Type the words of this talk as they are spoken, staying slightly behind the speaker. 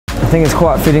think it's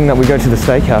quite fitting that we go to the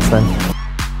steakhouse then.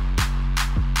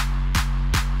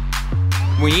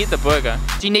 We eat the burger.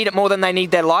 Do you need it more than they need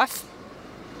their life?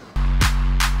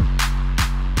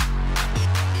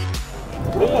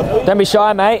 Don't be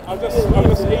shy, mate. I'm just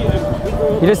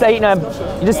eating.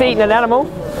 You're just eating an animal?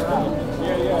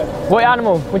 Yeah. What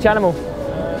animal? Which animal?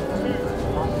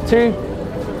 Two?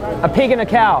 A pig and a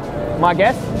cow, my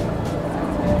guess.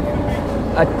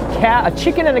 A cow, a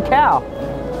chicken and a cow.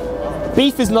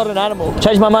 Beef is not an animal.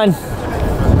 Change my mind.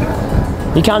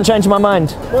 You can't change my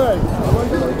mind.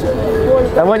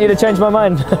 I want you to change my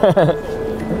mind.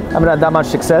 Haven't had that much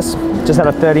success. Just had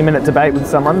a 30-minute debate with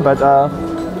someone, but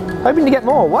hoping to get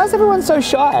more. Why is everyone so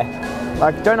shy?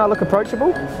 Like, don't I look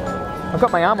approachable? I've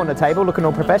got my arm on the table, looking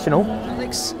all professional.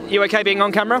 Alex, you okay being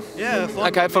on camera? Yeah, fine.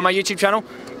 Okay, for my YouTube channel.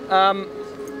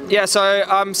 Yeah, so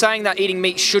I'm saying that eating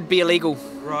meat should be illegal.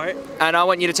 Right. And I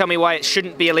want you to tell me why it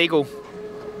shouldn't be illegal.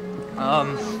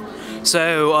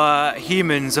 So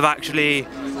humans have actually,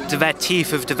 their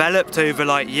teeth have developed over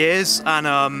like years, and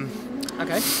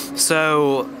Okay.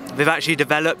 so they've actually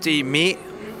developed to eat meat.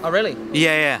 Oh, really?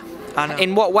 Yeah. And,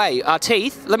 In what way? Our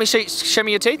teeth? Let me show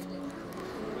me your teeth.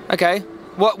 Okay.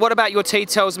 What about your teeth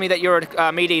tells me that you're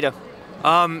a meat eater?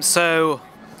 so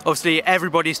obviously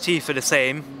everybody's teeth are the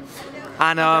same,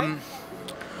 and Okay.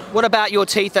 What about your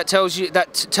teeth that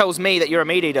tells me that you're a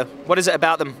meat eater? What is it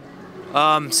about them?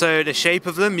 so the shape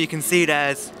of them, you can see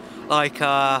there's like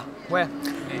Where?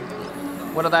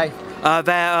 What are they?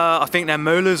 I think their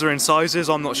molars are incisors.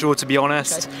 I'm not sure, to be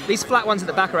honest. Okay. These flat ones at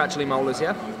the back are actually molars,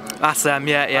 yeah? That's them.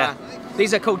 Yeah.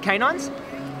 These are called canines?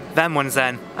 Them ones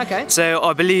then. Okay. So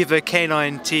I believe the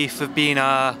canine teeth have been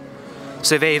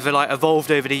so they've like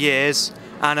evolved over the years,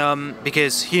 and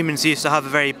because humans used to have a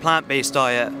very plant-based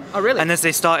diet. Oh, really? And as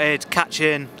they started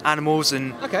catching animals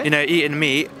and Okay. eating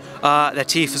meat, their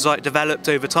teeth has like developed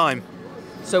over time.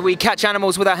 So we catch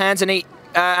animals with our hands and eat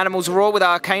animals raw with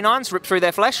our canines, rip through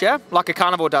their flesh, yeah? Like a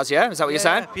carnivore does, yeah? Is that what you're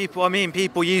saying?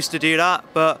 People used to do that,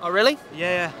 but Oh, really?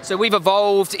 yeah. So we've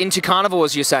evolved into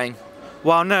carnivores, you're saying?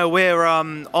 Well, no, we're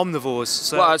omnivores.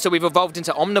 So Well, so we've evolved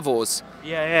into omnivores.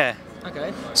 yeah.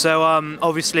 Okay. So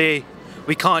obviously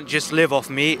we can't just live off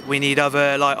meat. We need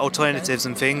other like alternatives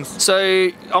and things. So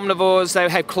omnivores, they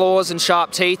have claws and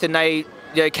sharp teeth, and they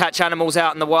catch animals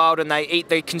out in the wild, and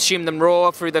they consume them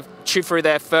raw chew through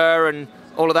their fur and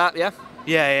all of that, yeah?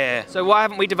 Yeah. So why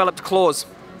haven't we developed claws?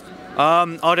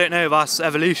 I don't know. That's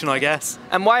evolution, I guess.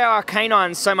 And why are our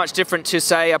canines so much different to,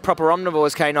 say, a proper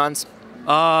omnivore's canines?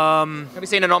 Have you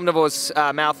seen an omnivore's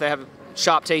mouth? They have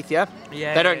sharp teeth, yeah?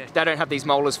 Yeah. They don't have these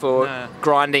molars for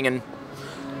grinding and.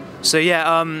 So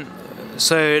yeah.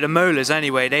 So the molars,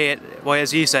 anyway,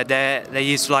 as you said, they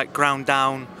used to like ground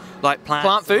down like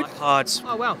Plant food? like, hard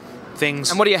Oh wow. things.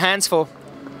 And what are your hands for?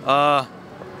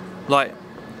 Like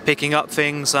picking up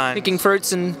things and Picking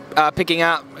fruits and picking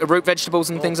out root vegetables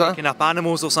and things like that. picking up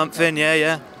animals or something.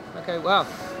 Yeah. Okay, wow.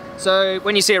 So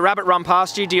when you see a rabbit run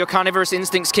past you, do your carnivorous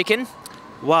instincts kick in?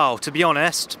 Wow. To be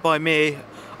honest, by me,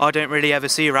 I don't really ever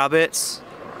see rabbits.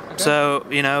 Okay. So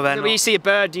then. So when you see a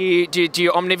bird, do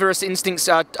your omnivorous instincts?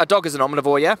 A dog is an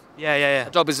omnivore, yeah? Yeah.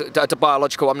 A dog is a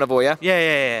biological omnivore, yeah?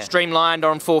 Yeah. Streamlined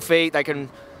on 4 feet, they can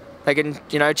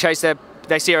chase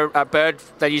they see a bird,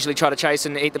 they usually try to chase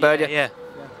and eat the bird. Yeah.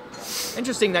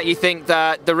 Interesting that you think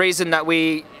that the reason that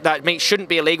meat shouldn't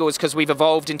be illegal is because we've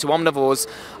evolved into omnivores.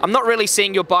 I'm not really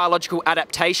seeing your biological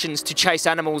adaptations to chase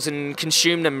animals and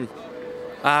consume them.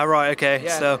 Right. Okay.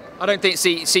 Yeah. So. I don't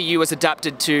see you as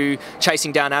adapted to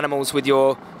chasing down animals with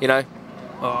your,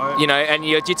 and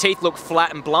your teeth look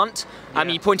flat and blunt.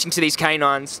 You're pointing to these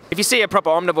canines. If you see a proper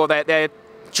omnivore, their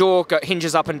jaw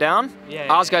hinges up and down.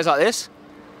 Ours goes like this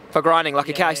for grinding, like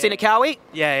a cow. You seen a cow eat?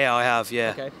 Yeah, I have.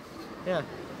 Yeah. Okay. Yeah.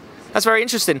 That's very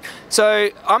interesting. So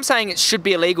I'm saying it should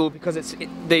be illegal because it's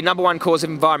the #1 cause of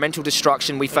environmental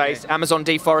destruction we face. Amazon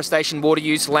deforestation, water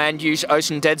use, land use,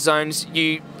 ocean dead zones.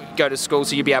 You go to school,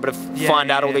 so you'll be able to find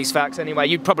out all these facts anyway.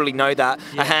 You'd probably know that.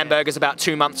 A hamburger's about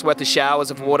 2 months worth of showers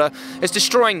of water. It's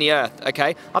destroying the earth,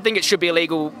 okay? I think it should be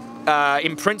illegal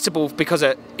in principle because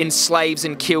it enslaves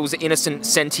and kills innocent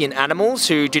sentient animals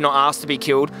who do not ask to be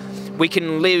killed. We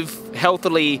can live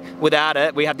healthily without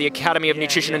it. We have the Academy of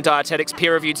Nutrition and Dietetics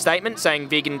peer-reviewed statement saying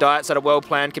vegan diets that are well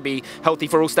planned can be healthy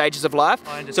for all stages of life.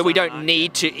 So we don't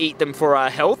need to eat them for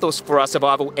our health or for our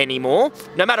survival anymore,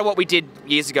 no matter what we did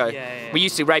years ago. We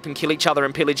used to rape and kill each other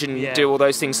and pillage and do all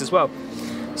those things as well.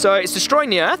 So it's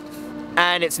destroying the earth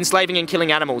and it's enslaving and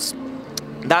killing animals.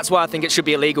 That's why I think it should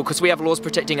be illegal, because we have laws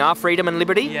protecting our freedom and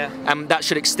liberty, and that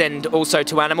should extend also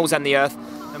to animals and the earth.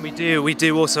 And we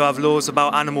do also have laws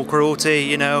about animal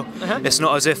cruelty, It's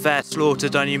not as if they're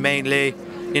slaughtered inhumanely.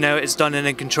 You know, it's done in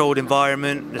a controlled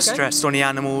environment. The stress on the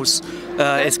animals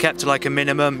is kept to like a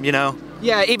minimum. You know.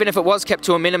 Yeah, even if it was kept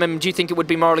to a minimum, do you think it would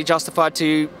be morally justified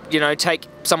to, you know, take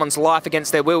someone's life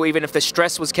against their will, even if the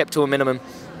stress was kept to a minimum?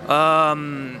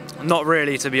 Not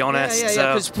really, to be honest.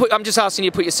 Yeah. I'm just asking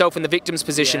you to put yourself in the victim's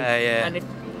position. Yeah. And if,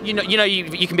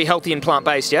 you can be healthy and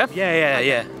plant-based, yeah?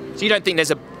 Yeah. So you don't think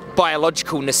there's a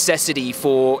biological necessity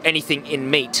for anything in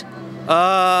meat?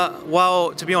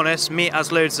 Well, to be honest, meat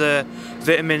has loads of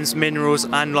vitamins, minerals,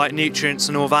 and like nutrients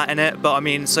and all that in it. But I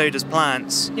mean, so does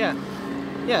plants. Yeah.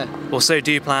 Or so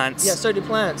do plants. Yeah, so do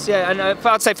plants. Yeah, and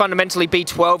I'd say fundamentally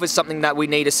B12 is something that we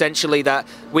need essentially that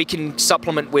we can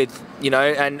supplement with, you know.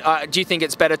 And do you think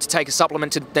it's better to take a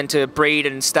supplement than to breed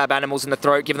and stab animals in the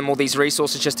throat, give them all these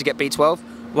resources just to get B12?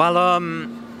 Well,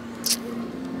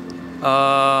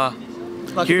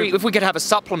 like if we could have a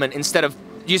supplement instead of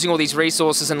using all these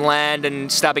resources and land and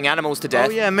stabbing animals to death.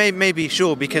 Oh yeah, maybe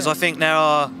sure, because I think there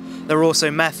are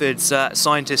also methods that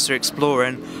scientists are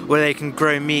exploring where they can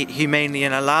grow meat humanely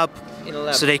in a lab.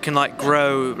 So they can like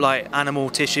grow like animal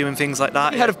tissue and things like that.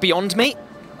 Have you heard of Beyond Meat?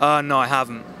 No, I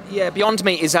haven't. Yeah, Beyond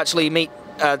Meat is actually meat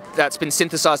that's been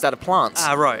synthesized out of plants.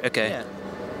 Ah, right, okay.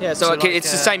 Yeah, so like,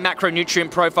 it's the same macronutrient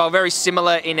profile, very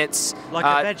similar in its... Like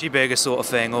a veggie burger sort of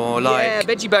thing, or like... Yeah,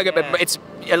 veggie burger, but it's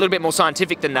a little bit more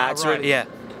scientific than that. It's right,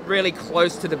 really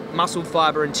close to the muscle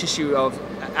fibre and tissue of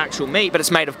actual meat, but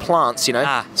it's made of plants, you know?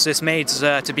 Ah, so it's made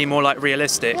to be more like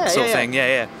realistic sort of thing,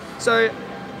 yeah. So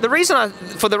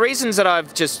for the reasons that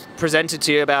I've just presented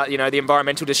to you about, you know, the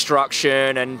environmental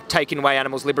destruction and taking away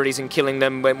animals' liberties and killing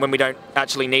them when we don't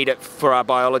actually need it for our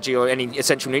biology or any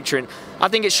essential nutrient, I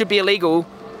think it should be illegal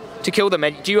to kill them.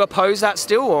 Do you oppose that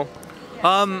still, or?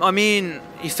 I mean,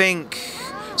 you think...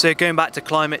 So going back to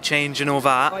climate change and all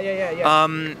that. Oh,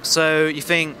 yeah. So you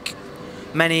think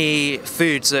many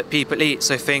foods that people eat,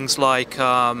 so things like,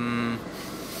 people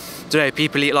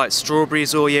eat like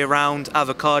strawberries all year round,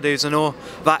 avocados and all,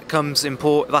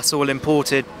 that's all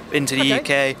imported into the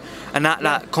UK, and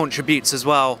that contributes as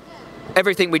well.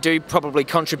 Everything we do probably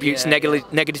contributes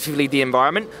negatively to the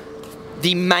environment.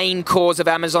 The main cause of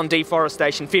Amazon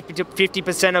deforestation,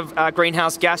 50% of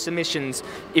greenhouse gas emissions.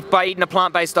 If by eating a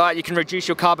plant-based diet you can reduce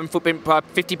your carbon footprint by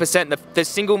 50%,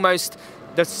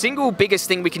 the single biggest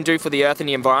thing we can do for the earth and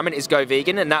the environment is go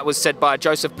vegan, and that was said by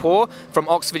Joseph Poore from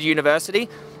Oxford University.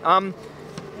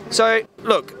 So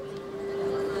look,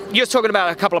 you're talking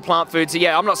about a couple of plant foods.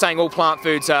 Yeah, I'm not saying all plant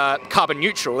foods are carbon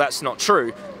neutral, that's not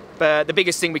true. But the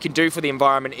biggest thing we can do for the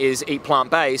environment is eat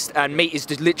plant-based, and meat is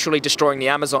literally destroying the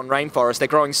Amazon rainforest. They're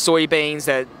growing soybeans,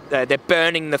 they're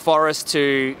burning the forest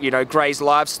to, you know, graze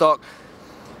livestock,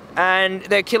 and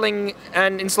they're killing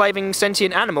and enslaving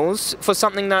sentient animals for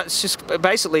something that's just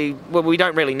basically, well, we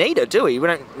don't really need it, do we? We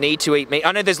don't need to eat meat.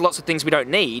 I know there's lots of things we don't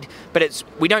need, but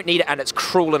we don't need it, and it's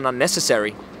cruel and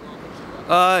unnecessary.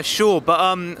 Sure,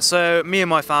 but so me and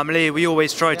my family, we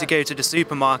always try to go to the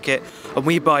supermarket and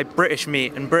we buy British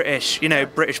meat and British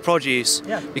produce,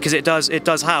 because it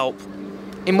does help.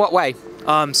 In what way?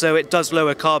 So it does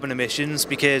lower carbon emissions,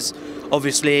 because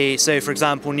obviously, so for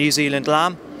example, New Zealand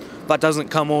lamb, that doesn't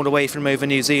come all the way from over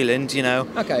New Zealand, you know,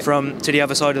 to the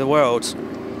other side of the world.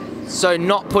 So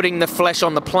not putting the flesh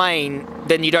on the plane,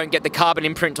 then you don't get the carbon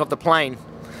imprint of the plane.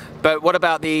 But what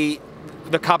about the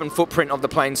carbon footprint of the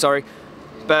plane, sorry?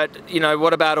 But, you know,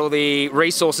 what about all the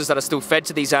resources that are still fed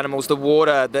to these animals, the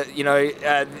water, you know,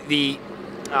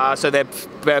 so they're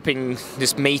burping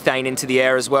this methane into the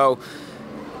air as well.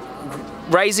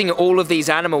 Raising all of these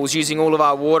animals, using all of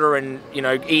our water and, you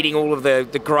know, eating all of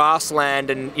the grassland,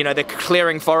 and, you know, they're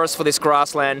clearing forests for this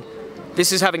grassland.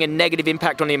 This is having a negative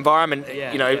impact on the environment.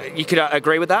 You know, you could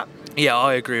agree with that? Yeah,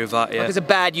 I agree with that, yeah. Like it's a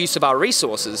bad use of our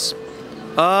resources.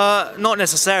 Not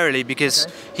necessarily, because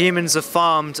humans have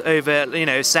farmed over, you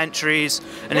know, centuries,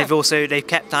 and they've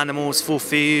kept animals for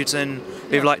food, and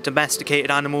they've like domesticated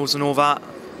animals and all that.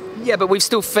 Yeah, but we've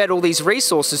still fed all these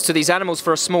resources to these animals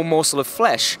for a small morsel of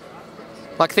flesh.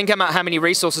 Like, think about how many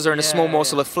resources are in a small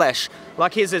morsel of flesh.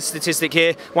 Like, here's a statistic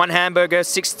here. One hamburger,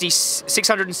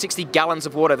 660 gallons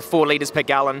of water, 4 litres per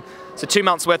gallon. So 2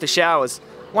 months worth of showers.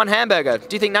 One hamburger.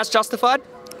 Do you think that's justified?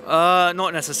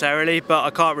 Not necessarily, but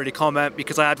I can't really comment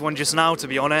because I had one just now, to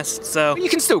be honest. So you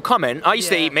can still comment. I used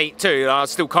to eat meat too. I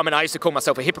still comment. I used to call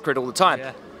myself a hypocrite all the time.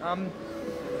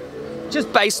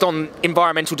 Just based on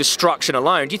environmental destruction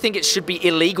alone, do you think it should be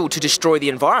illegal to destroy the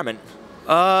environment?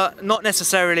 Not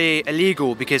necessarily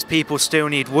illegal, because people still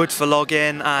need wood for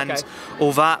logging and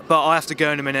all that, but I have to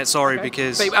go in a minute, sorry,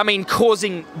 because... But, I mean,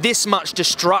 causing this much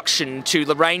destruction to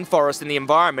the rainforest and the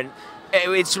environment,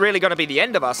 it's really going to be the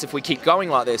end of us if we keep going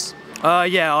like this.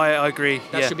 Yeah, I agree.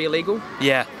 That should be illegal?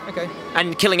 Yeah. Okay.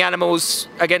 And killing animals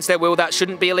against their will, that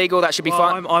shouldn't be illegal? That should be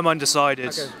fine? I'm undecided.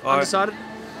 Okay. Undecided?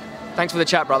 Thanks for the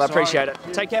chat, brother. I appreciate it.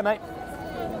 Take care, mate.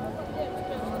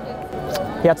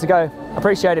 He had to go.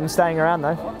 Appreciate him staying around,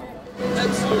 though.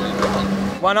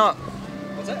 Why not?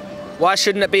 What's that? Why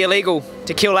shouldn't it be illegal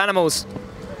to kill animals?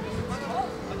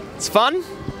 It's fun?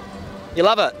 You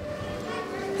love it?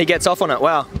 He gets off on it.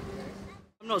 Wow.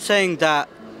 I'm not saying that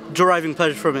deriving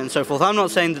pleasure from it and so forth. I'm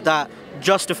not saying that that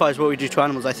justifies what we do to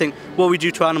animals. I think what we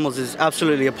do to animals is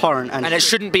absolutely abhorrent. And it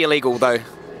shouldn't be illegal, though?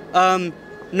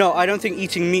 No, I don't think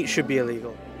eating meat should be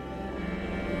illegal.